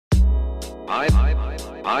High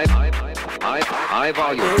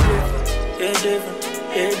volume. It's different,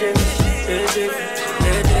 it's different, it's different,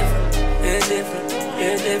 it's different, it's different,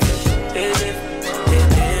 it's different, it's different,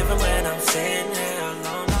 it's different when I'm sitting here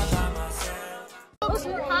alone all by myself.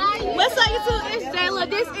 What's up, YouTube? It's Jayla.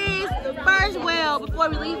 This is the first before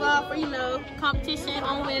we leave off for, competition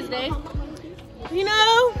on Wednesday.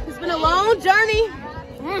 It's been a long journey.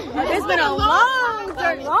 It's been a long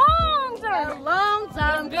journey. A long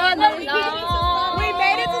time. We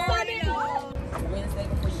made it to Sunday. Wednesday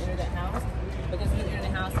before you enter that house, because when you enter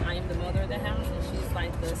the house, I am the mother of the house, and she's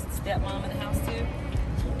like the stepmom of the house too.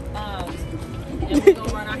 And we're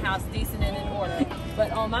gonna run our house decent and in order.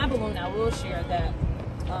 But on my balloon, I will share that.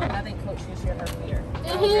 I think Coach should share her fear.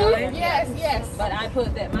 Yes. But I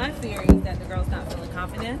put that my fear is that the girl's not feeling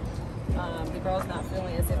confident. The girl's not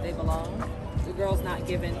feeling as if they belong. The girl's not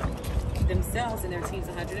giving themselves and their teams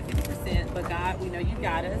 150%. But God, we know you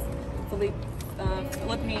got us.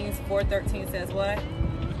 Philippians 4:13 says what?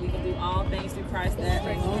 We can do all things through Christ that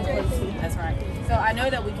that's right. So I know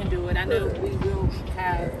that we can do it. I know we will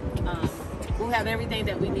have everything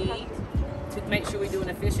that we need to make sure we do an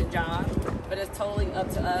efficient job. But it's totally up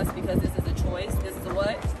to us because this is a choice. This is a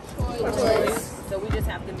what? Choice. So we just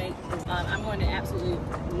have to make. I'm going to absolutely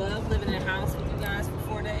love living in a house with you guys for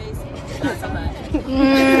 4 days. Not so much.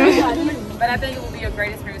 But I think it will be a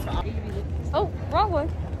great experience for all. Oh, wrong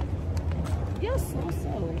one. Yes,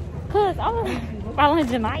 so. Cause I was following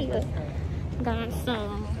Janaya. Got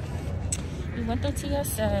some. We went through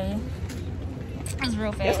TSA. It was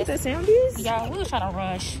real fast. That's what that sound is? Yeah, we were trying to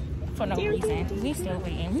rush for no reason. We still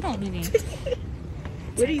waiting. We don't even.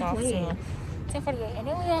 What are you playing? 10:48, and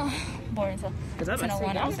then we got boring until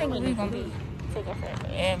 10:01. I'm thinking we're gonna be taking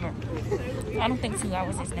forever. I don't think 2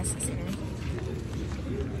 hours is necessary.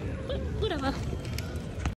 But whatever.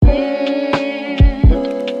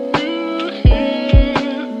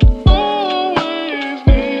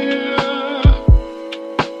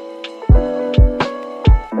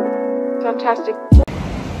 Fantastic.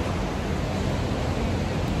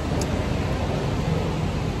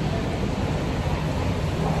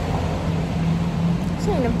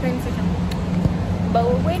 Seeing them things again. But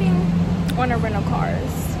we're waiting on the rental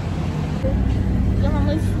cars. Your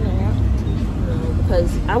mama's there. No,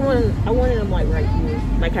 because I wanted them like right here.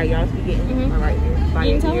 Like how y'all be getting right here. By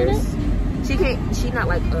your ears. She not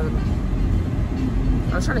like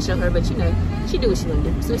I was trying to show her, but she do what she wanna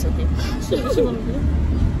do. So it's okay. She do what she wanna do.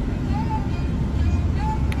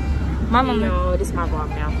 My mama. No, this is my vlog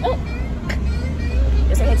now. Oh.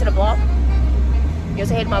 You say hey to the vlog? You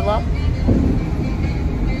say hey to my vlog?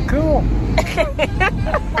 Cool.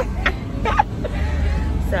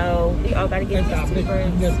 So we all gotta get into the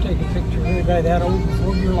birds. You have to take a picture of everybody that old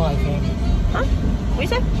before your life, haven't you? Huh? What you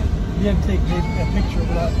say? You have to take a picture of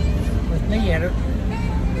that with me in it.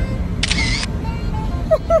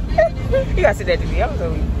 You gotta say that to me. I'm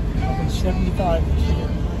so weak. I'll be 75 this year.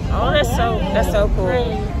 Oh, that's so cool.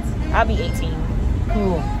 Great. I'll be 18.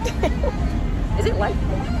 Cool. Is it white?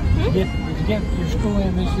 Did you get your school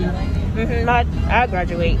in this year? I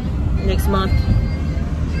graduate next month.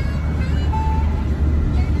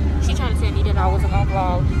 She trying to tell me that I wasn't gonna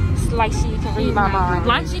vlog. Like she can read my mind.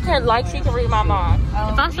 Like she can read my mind.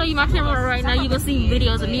 If I show you my camera right now, you gonna see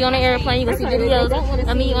videos of me on the airplane. You gonna see videos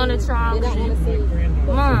of me on the trolley.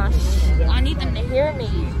 Come on, I need them to hear me. I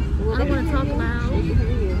don't want to talk about.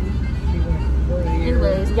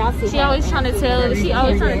 Anyways, she always trying to tell me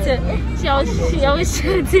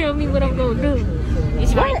what I'm gonna do. And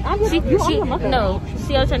she always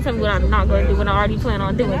trying to tell me what I'm not gonna do when I already plan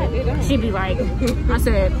on doing it. She be like, she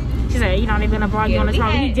said, you know, they're gonna vlog you on the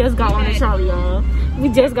trolley. We just got on the trolley, y'all. We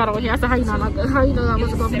just got on here. I said, how you know I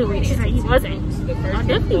wasn't gonna do it? She said, you wasn't. I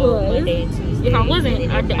definitely was. If I wasn't,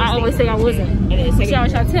 I always say I wasn't. She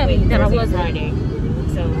always try to tell me that I wasn't.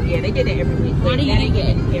 So yeah, they did it every week. Why do you get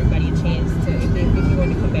everybody a chance to if you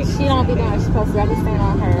want to come back? She don't be doing what she's supposed to. I be staying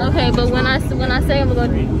on her. Okay, but when I say I was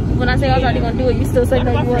already gonna do it, you still say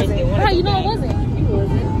no, you wasn't. How you know I wasn't? You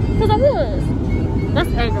wasn't. Cause I was.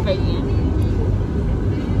 That's aggravating.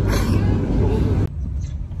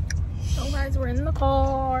 So guys, we're in the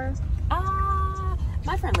car.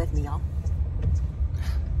 My friend left me, y'all.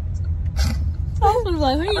 I was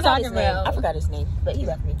like, who are you talking about? I forgot his name, but he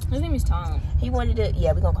left me. His name is Tom. He wanted to,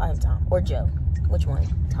 yeah, we're gonna call him Tom or Joe. Which one?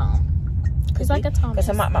 Tom. He's like a Thomas.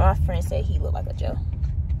 Because my friend said he looked like a Joe.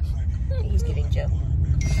 He's giving Joe.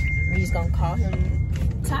 We're just gonna call him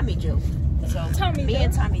Tommy Joe. So Tommy me Joe.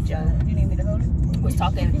 And Tommy Joe, you need me to hold it? Was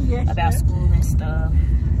talking about school and stuff.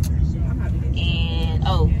 And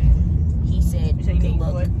he said good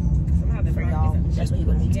luck for y'all. That's what he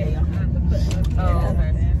wanted me to tell y'all. Oh,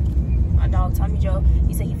 okay. My dog Tommy Joe.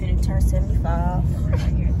 He said he finna turn 75.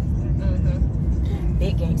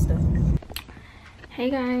 Big gangster.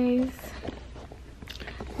 Hey guys,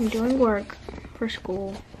 I'm doing work for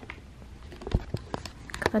school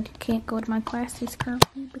because I can't go to my classes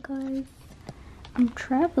currently because I'm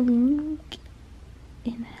traveling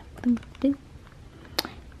and I have things to do.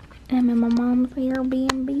 I'm in my mom's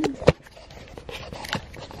Airbnb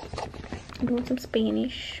doing some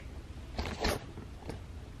Spanish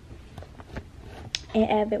and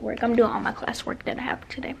avid work. I'm doing all my classwork that I have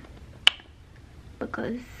today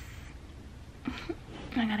because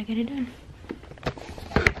I gotta get it done.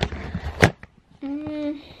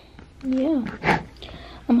 Yeah,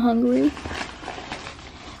 I'm hungry.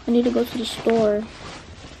 I need to go to the store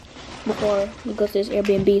before we go to this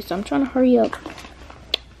Airbnb, so I'm trying to hurry up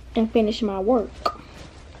and finish my work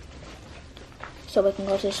so we can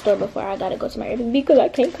go to the store before I gotta go to my Airbnb because I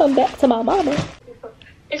can't come back to my mama.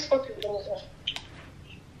 It's 4 people in this one.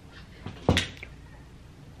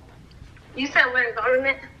 You said where the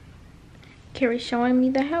government? Carrie's showing me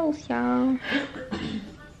the house, y'all.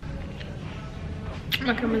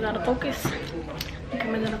 My camera's out of focus. My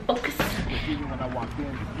camera's out of focus.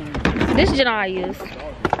 This is I use.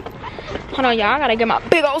 Hold on, y'all. I gotta get my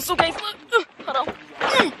big old suitcase. Look. Hold on.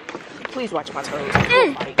 Please watch my toes.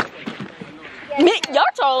 Your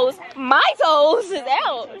toes? My toes is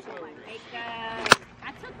out.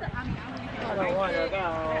 I don't wanna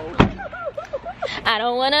go. I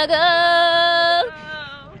don't wanna go.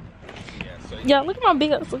 Y'all, look at my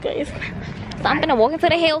big old suitcase. So I'm gonna walk into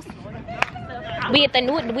the house. We at the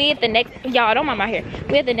next, y'all don't mind my hair.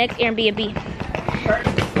 We at the next Airbnb.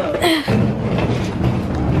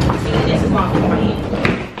 This is my friend.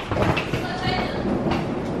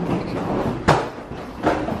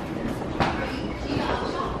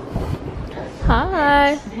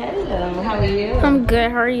 Hi. Hello, how are you? I'm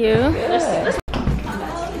good, how are you? Good.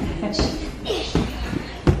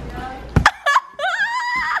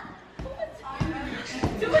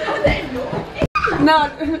 No.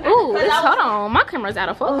 Ooh, hold on. My camera's out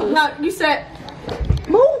of focus. No, you said,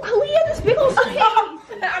 move, Kaliyah, this big old suitcase.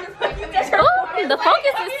 Ooh, the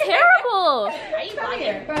focus is terrible.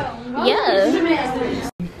 Yeah.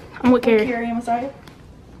 I'm with Carrie. I'm sorry.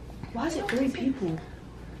 Why is it 3 people?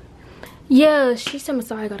 Yeah, she said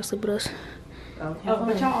Messiah gotta sleep with us. Okay. Oh,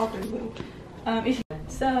 but y'all all 3 people.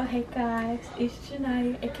 So, hey guys, it's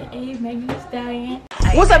Janaya, aka Megan Thee Stallion.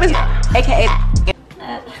 What's up, it's AKA.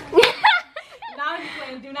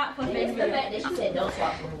 Do not post this video.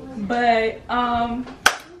 But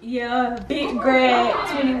yeah, big grad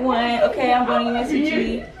 21. Okay, I'm going to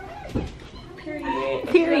UNCG. Period.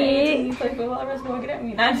 Play football. Everyone's going to get at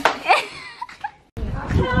me.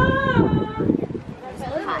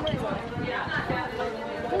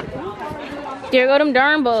 There go them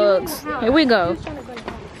darn bugs. Here we go. So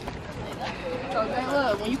then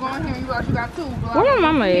look, when you go in here, you actually got 2. Where my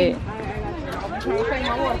mama at? Hey,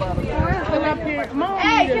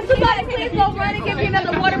 can somebody please go run and give me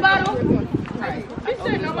another water bottle? Can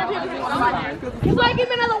somebody give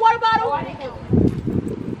me another water bottle? I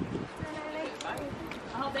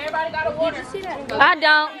hope everybody got a water. I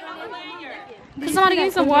don't. Can somebody give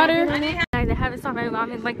me some water? Guys, I haven't saw my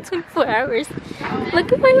mom in like 24 hours.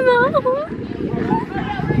 Look at my mom.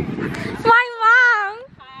 My mom.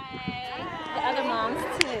 The other moms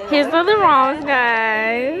too. Here's the other moms,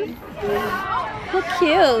 guys. Look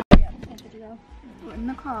cute. We're in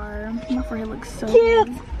the car. My forehead looks so cute.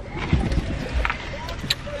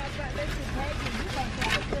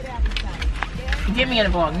 Get me in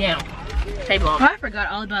the vlog now. Hey vlog. I forgot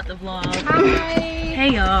all about the vlog. Hi. Hey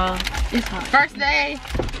y'all. It's hot. First day.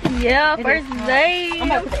 Yeah, first day. I'm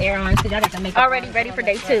about to put the air on because I got to make Already ready for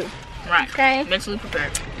day 2. Right. Okay. Mentally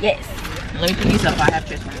prepared. Yes. Let me put these up. I have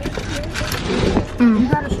chips.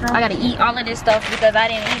 I gotta eat all of this stuff because I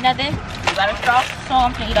didn't eat nothing. You got a straw, so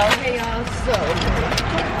I'm gonna eat all of it. Hey y'all, so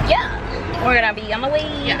Yeah. We're gonna be on the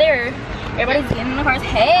way there. Everybody's getting in the cars.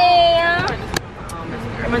 Hey.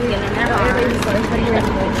 Everybody's getting in their cars.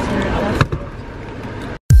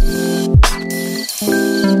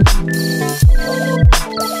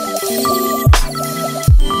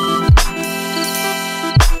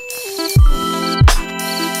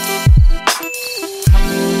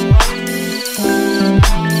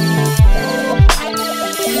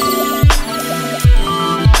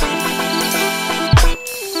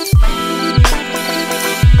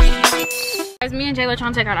 Me and Jayla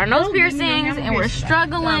trying to take out our nose piercings and we're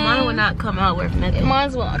struggling. mine will not come out with nothing.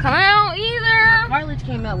 Mine's will not come out either. Cartilage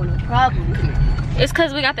came out with no problem. It's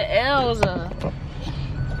cause we got the L's up.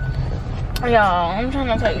 Y'all, I'm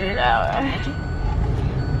trying to take it out.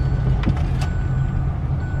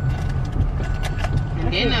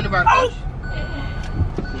 Ain't none of our fish.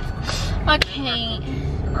 I can't.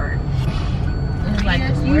 It's like,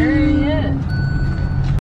 where are you at?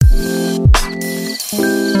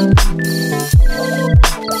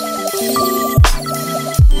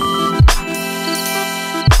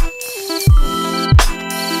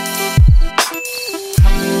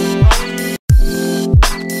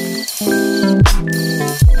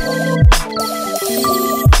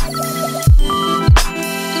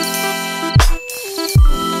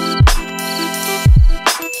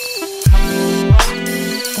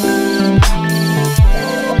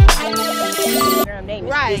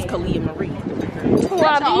 Itskaliyahmarie.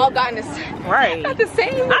 Well, All got in the right. at the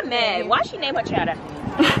same. I'm mad. Why she name her child that?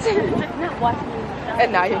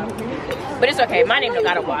 And now you. But it's okay. My name don't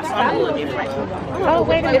got a wash. So I'm a little different. Oh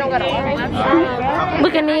wait, they don't got a.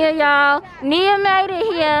 Look at Nia, y'all. Nia made it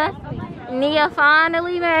here. Nia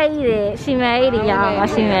finally made it. She made it, y'all.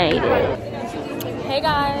 She made it. Hey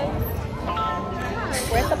guys.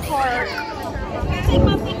 We're at the park. Take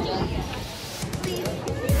my picture.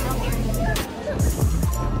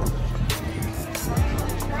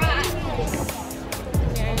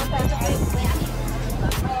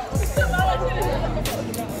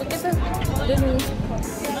 Look at the Disney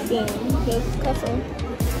thing. This castle.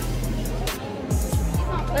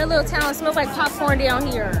 That little town smells like popcorn down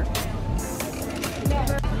here.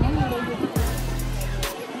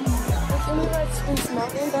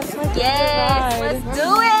 Yes, let's do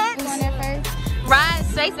it. Ride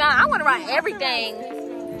Space Mountain. I want to ride everything.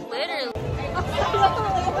 Literally.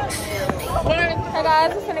 Hey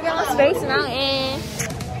guys, we're gonna get on Space Mountain.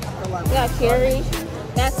 We got Carrie.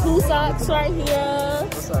 That's 2 socks right here.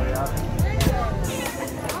 Sorry, y'all.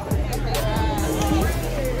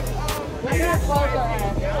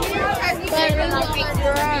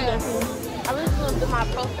 I was going to do my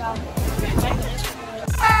profile.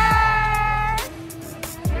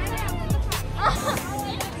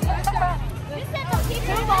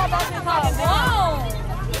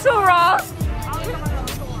 Too raw.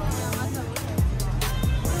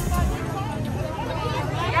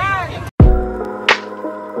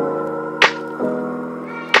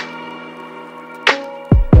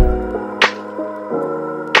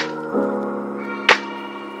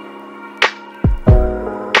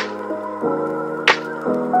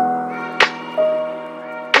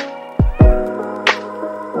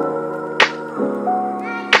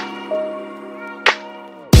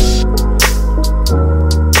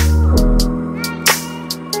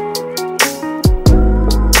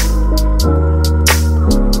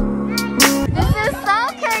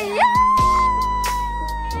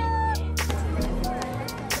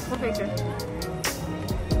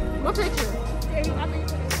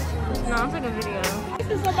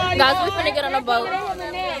 Guys, we finna get on a boat.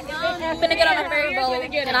 Finna get on a ferry boat,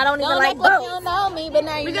 and I don't even like boats. You don't know me, but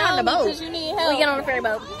now you know me because you need help. We get on a ferry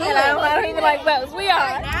boat, and I don't even like boats. We are.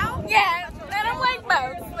 Right now? Yeah, I don't like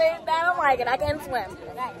boats. I don't like it. I can't swim.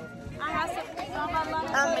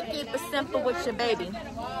 I'm gonna keep it simple with your baby.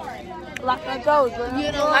 Like that goes.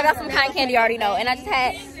 You know, I got some cotton candy, you already know, and I just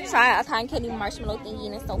had tried a cotton candy marshmallow thingy,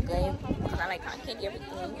 and it's so good because I like cotton candy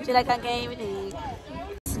everything. She like cotton candy everything.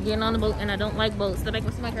 Getting on the boat, and I don't like boats. They make my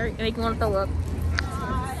stomach hurt and make me want to throw up.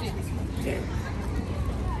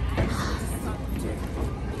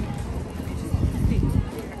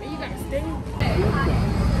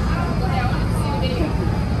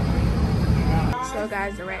 So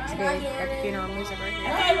guys, the rat today at the funeral music right here.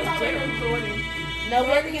 No,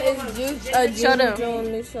 what is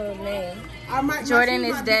Jordan's name? Jordan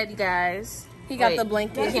is dead, you guys. He got the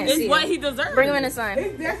blanket. You can't see what it. he deserves. Bring him in the sun.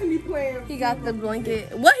 It's definitely playing. He got the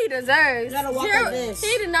blanket. What he deserves.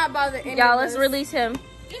 He did not bother anyone. Y'all, let's release him.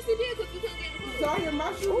 Yes, he did. Because you couldn't get the Sorry,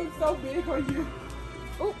 my shoe was so big on you.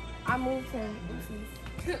 Oop, I moved him.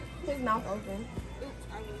 His mouth open.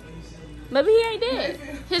 Maybe he ain't dead.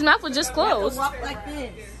 His mouth was just closed. Walk like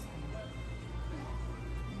this.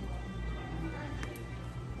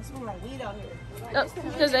 It smells like weed out here.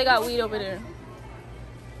 Because they got weed over there.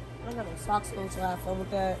 I got no socks though, so I have fun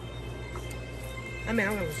with that. I mean,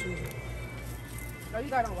 I'm gonna shoes. Oh, you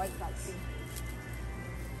got on white socks too.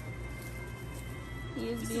 He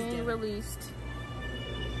is being released.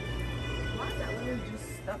 Why is that lizard just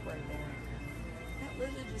stuck right there? That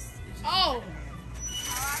lizard just. Oh!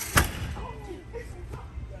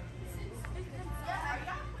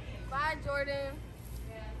 Bye, Jordan.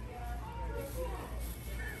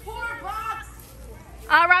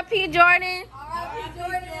 R.I.P. Jordan. R.I.P.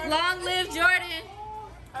 Jordan. Long live Jordan.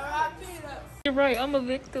 R.I.P. You're right, I'm a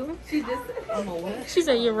victim. She just said, I'm a what? She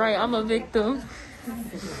said, you're right, I'm a victim.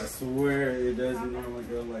 I swear it doesn't normally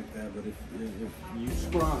go like that, but if you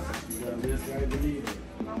scrum, you gotta miss right beneath it.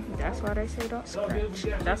 That's why they say don't scratch.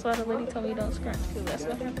 That's why the lady told me don't scratch, because that's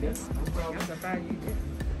what happens.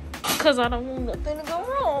 Because I don't want nothing to go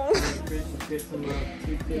wrong.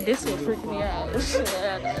 This will freak me out. I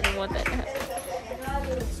didn't want that to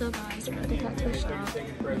happen. So guys, I think I touched out.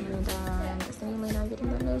 And it's the only not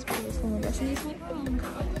getting my nose pierced. And that's needs me wrong.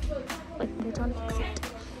 Like they're trying to fix it.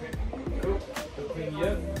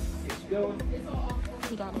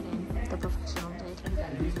 He got it in. The professional did. I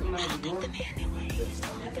think the man anyways. The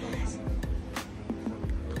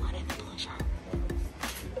one in the blue shirt.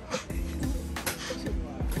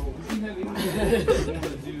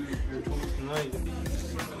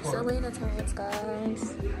 Selena turns, guys.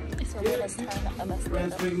 Selena's turn. I messed it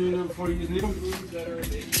up.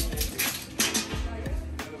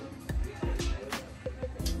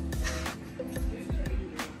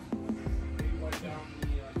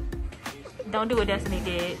 Don't do what Destiny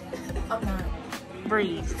did. I'm not.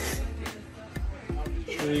 Breathe.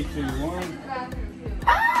 3, 2, 1.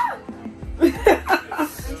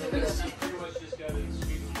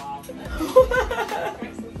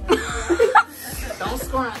 Don't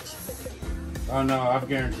scrunch. Oh no, I've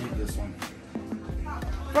guaranteed this one.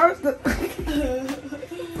 First,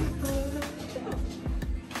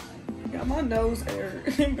 got my nose hair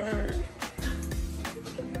burned.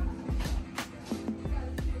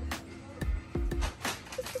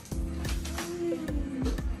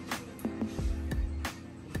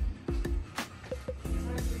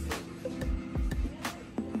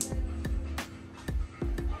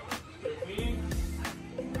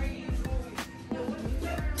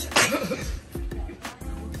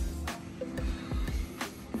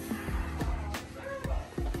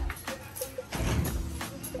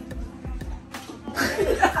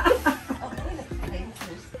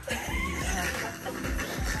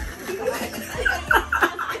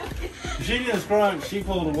 She didn't scrunch, she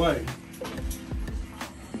pulled away.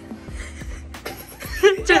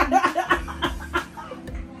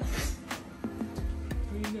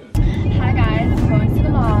 Hi guys, I'm going to the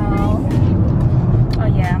mall. Oh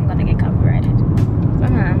yeah, I'm gonna get copyrighted.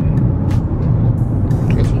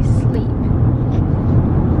 Chrissy's asleep.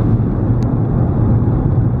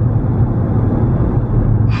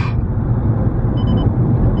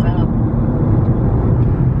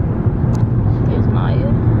 Here's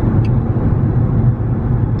Maya.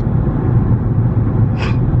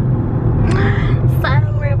 So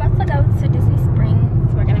we're about to go to Disney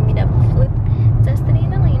Springs. We're gonna meet up with Destiny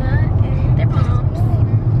and Elena and their moms.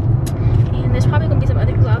 And there's probably gonna be some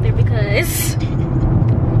other people out there because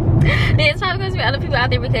there's probably gonna be other people out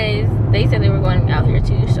there because they said they were going out here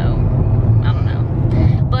too. So I don't know.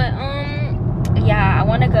 But yeah, I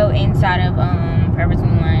want to go inside of Forever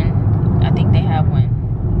 21. I think they have one.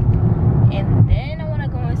 And then I want to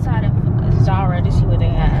go inside of Zara to see what they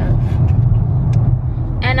have.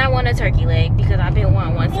 And I want a turkey leg because I've been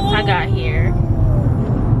wanting one since I got here.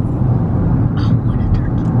 I want a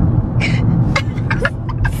turkey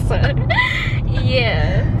leg. So,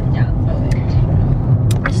 yeah.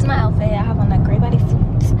 This is my outfit. I have on that gray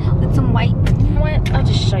bodysuit with some white. You know what? I'll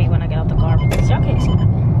just show you when I get out the car because y'all can't see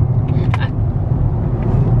nothing.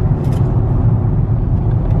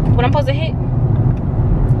 What I'm supposed to hit?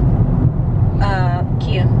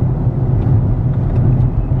 Q.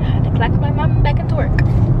 I had to clack my mom back into work.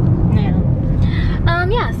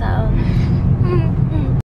 Yeah, so.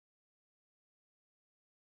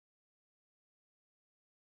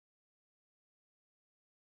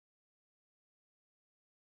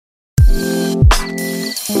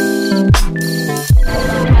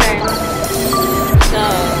 Okay. So,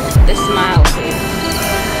 this is my outfit.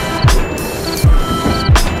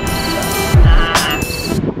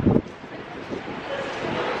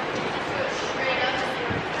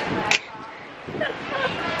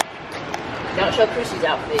 Don't show Chrissy's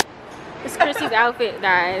outfit. It's Chrissy's outfit,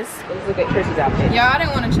 guys. Let's look at Chrissy's outfit. Yeah, I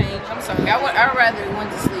didn't want to change. I'm sorry. I'd rather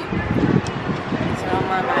went to sleep. So I'm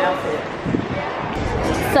on my outfit.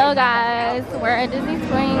 So guys, we're at Disney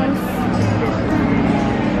Springs.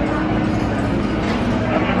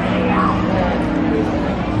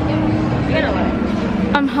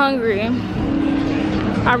 I'm hungry.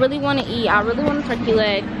 I really want to eat. I really want a turkey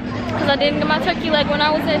leg because I didn't get my turkey leg when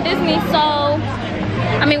I was at Disney. So,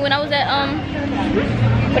 I mean when I was at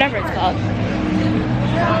whatever it's called.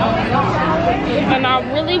 And I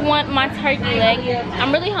really want my turkey leg.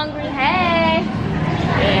 I'm really hungry. Hey,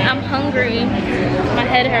 I'm hungry. My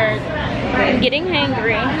head hurts. I'm getting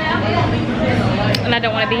hangry. And I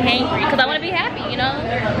don't want to be hangry because I want to be happy, you know?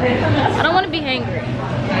 I don't want to be hangry.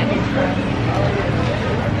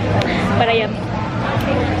 But I am.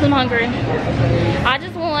 I'm hungry. I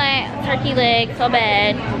just want turkey leg so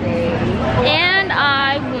bad, and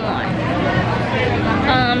I won.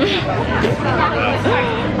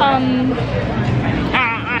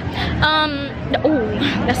 Oh,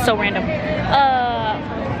 that's so random.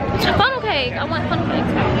 Funnel cake. I want funnel cake.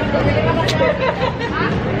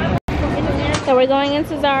 So we're going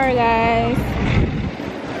into Zara, guys.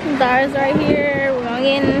 Zara's right here. We're going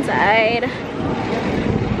inside.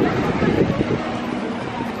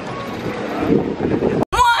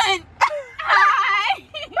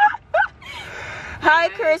 Hi,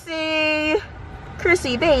 Chrissy.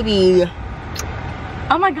 Chrissy, baby.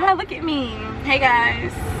 Oh my God, look at me. Hey,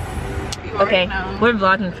 guys. Okay, we're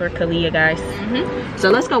vlogging for Kaliyah, guys. So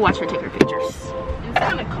let's go watch her take her pictures. It's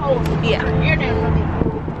kind of cold. Yeah.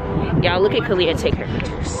 Y'all look at Kaliyah take her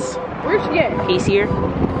pictures. Where's she at? He's here.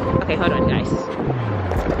 Okay, hold on, guys.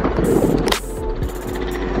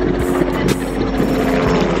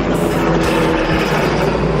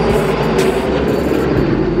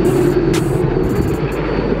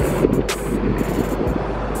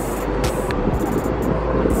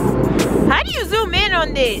 How do you zoom in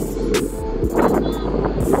on this?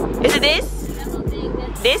 Is it this?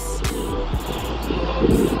 This?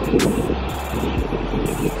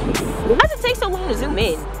 Why does it take so long to zoom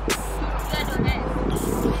in?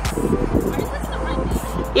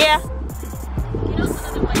 Yeah.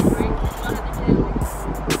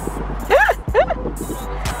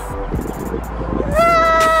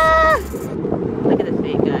 Look at this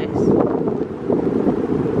thing, guys.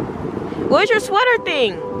 Where's your sweater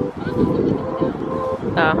thing?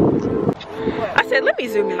 I said, let me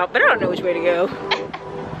zoom out, but I don't know which way to go.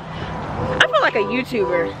 I feel like a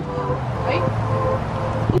YouTuber.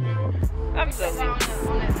 I'm so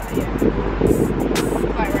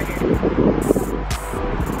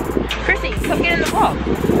Chrissy, come get in the vlog.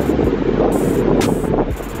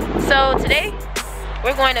 So today,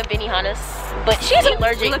 we're going to Benihana's, but she's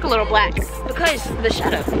allergic. You look a little black. Because the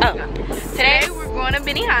shadow. Oh. Today, We're going to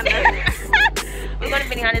Benihana's. we're going to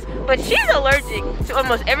Benihana's, but she's allergic to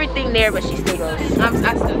almost everything there, but she still goes.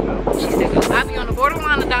 I still go. She still goes. I be on the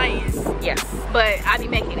borderline of dying, Yeah. but I be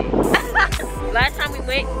making it. Last time we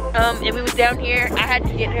went, and we was down here, I had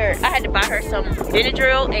to buy her some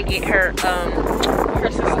Benadryl and get her, her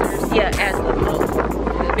sister's, asthma pills.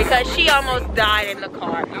 Because she almost died in the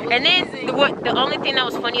car. And then, the only thing that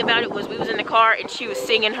was funny about it was we was in the car and she was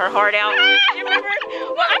singing her heart out. You remember?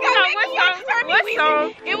 Well, I forgot what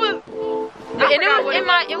song? It was, and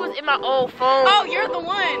it was in my old phone. Oh, you're the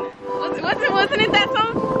one. Wasn't it that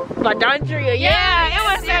song? By Dondria, yeah, it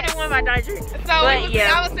was the one by Dondria. So But,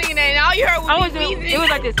 I was singing that, and all you heard was me wheezing. it was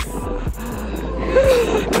like this.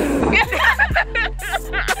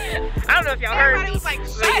 I don't know if y'all heard me. Was like, but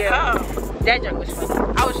shut up. That joke was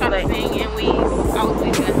funny. I was trying to sing and wheeze. I was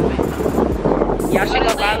wheezing at the same time. Y'all should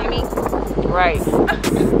go follow me. Right.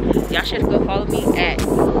 Y'all should go follow me at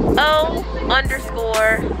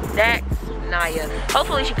O_that's_Naya.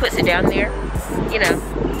 Hopefully she puts it down there. You know.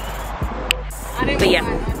 But yeah.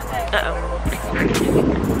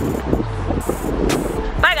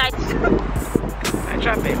 Bye guys. I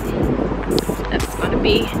dropped it. That's gonna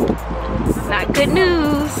be not good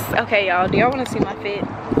news. Okay, y'all. Do y'all want to see my fit?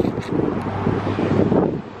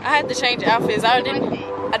 I had to change outfits. I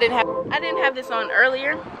didn't have this on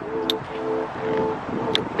earlier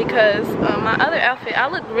because my other outfit, I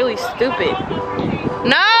looked really stupid.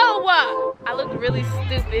 No, I looked really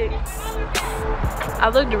stupid.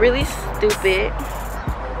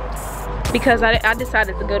 Because I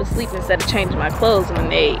decided to go to sleep instead of changing my clothes when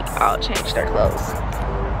they all changed their clothes.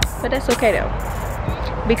 But that's okay though,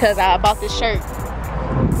 because I bought this shirt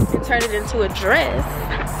and turned it into a dress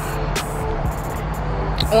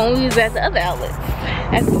when we was at the other outlet.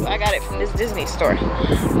 I got it from this Disney store.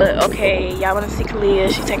 But okay, y'all wanna see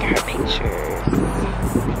Kaliyah? She's taking her pictures.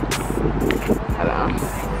 Hold on.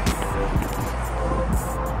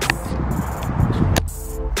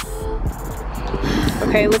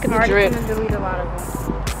 Okay, look at the drip. I'm delete a lot of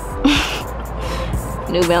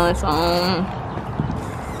them. New Balance on.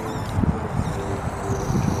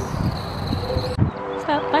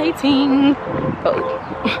 Stop fighting. Oh.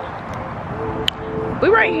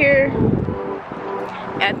 We're right here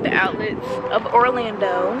at the outlets of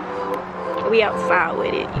Orlando. We outside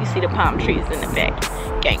with it. You see the palm trees in the back.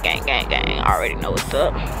 Gang, gang, gang, gang. I already know what's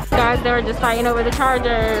up. Guys, they were just fighting over the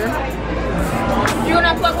charger. You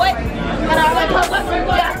wanna plug what?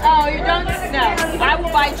 Oh, you're done? No. I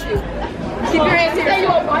will bite you. Keep your hands to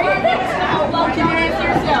yourself. Keep your hands to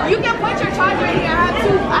yourself. You can put your charger in here.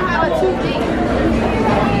 I have a 2D.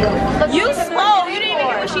 You slow. You didn't even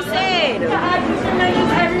hear what she said.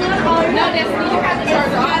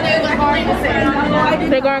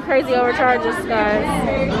 They're going crazy over charges, guys.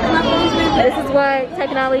 This is what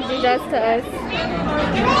technology does to us.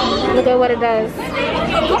 Look at what it does.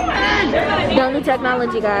 Don't do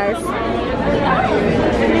technology, guys.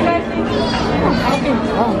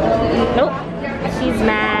 Nope. She's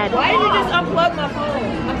mad. Why did you just unplug my phone?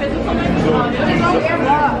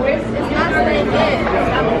 It's not staying in.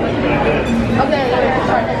 Okay,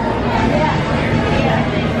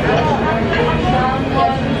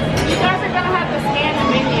 you guys are gonna have to scan the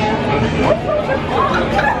menu.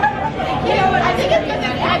 You know what? I think it's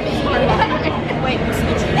gonna happen. Wait.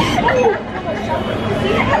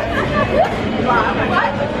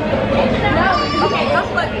 What? No. Okay,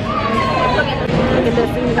 unplug it. Look at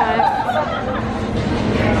this, you guys.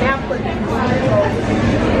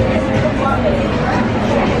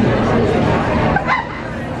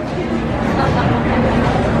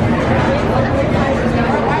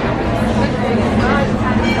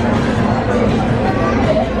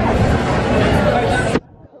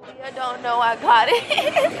 I don't know I got it.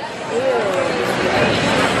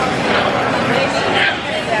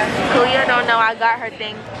 Kalia don't know I got her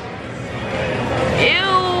thing.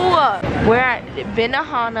 Ew. We're at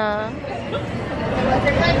Benihana.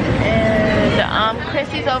 And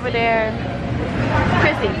Chrissy's over there.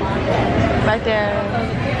 Chrissy. Right there.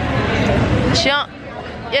 She don't,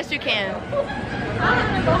 yes you can.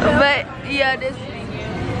 But yeah, this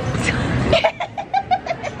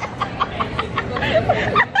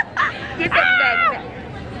get that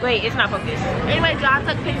back. Wait, it's not focused. Anyway, y'all, I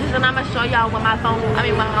took pictures and I'm gonna show y'all with my phone. I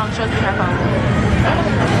mean, my mom shows me her phone.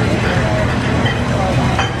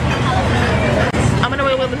 I'm gonna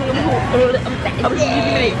wait.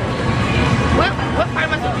 What part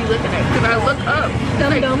am I supposed to be looking at? Because I look up.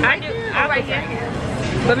 Like, I do. I right here.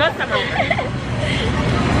 But most of the time,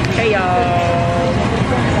 hey y'all.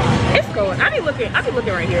 It's going. I be looking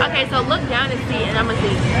right here. Okay, so look down and see, and I'm gonna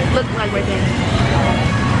see. Look like right there.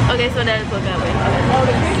 Okay, so that is look that way.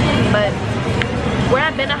 But we're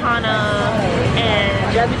at Benihana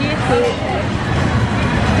and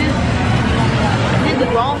this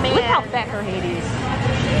grown man. Look how fat her head is.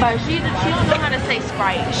 But she don't know how to say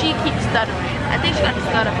Sprite. She keeps stuttering. I think she got the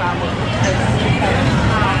stutter problem.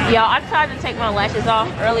 Y'all, I tried to take my lashes off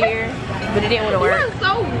earlier, but it didn't want to work. It was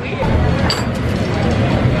so weird.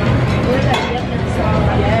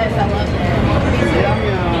 Yes, I love that.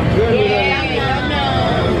 Yeah,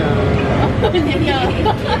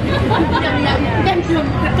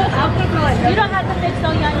 you don't have to fix no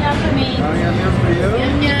yum yum for me.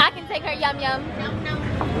 I can take her yum yum.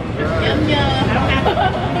 Yum yum.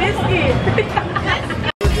 Biscuit.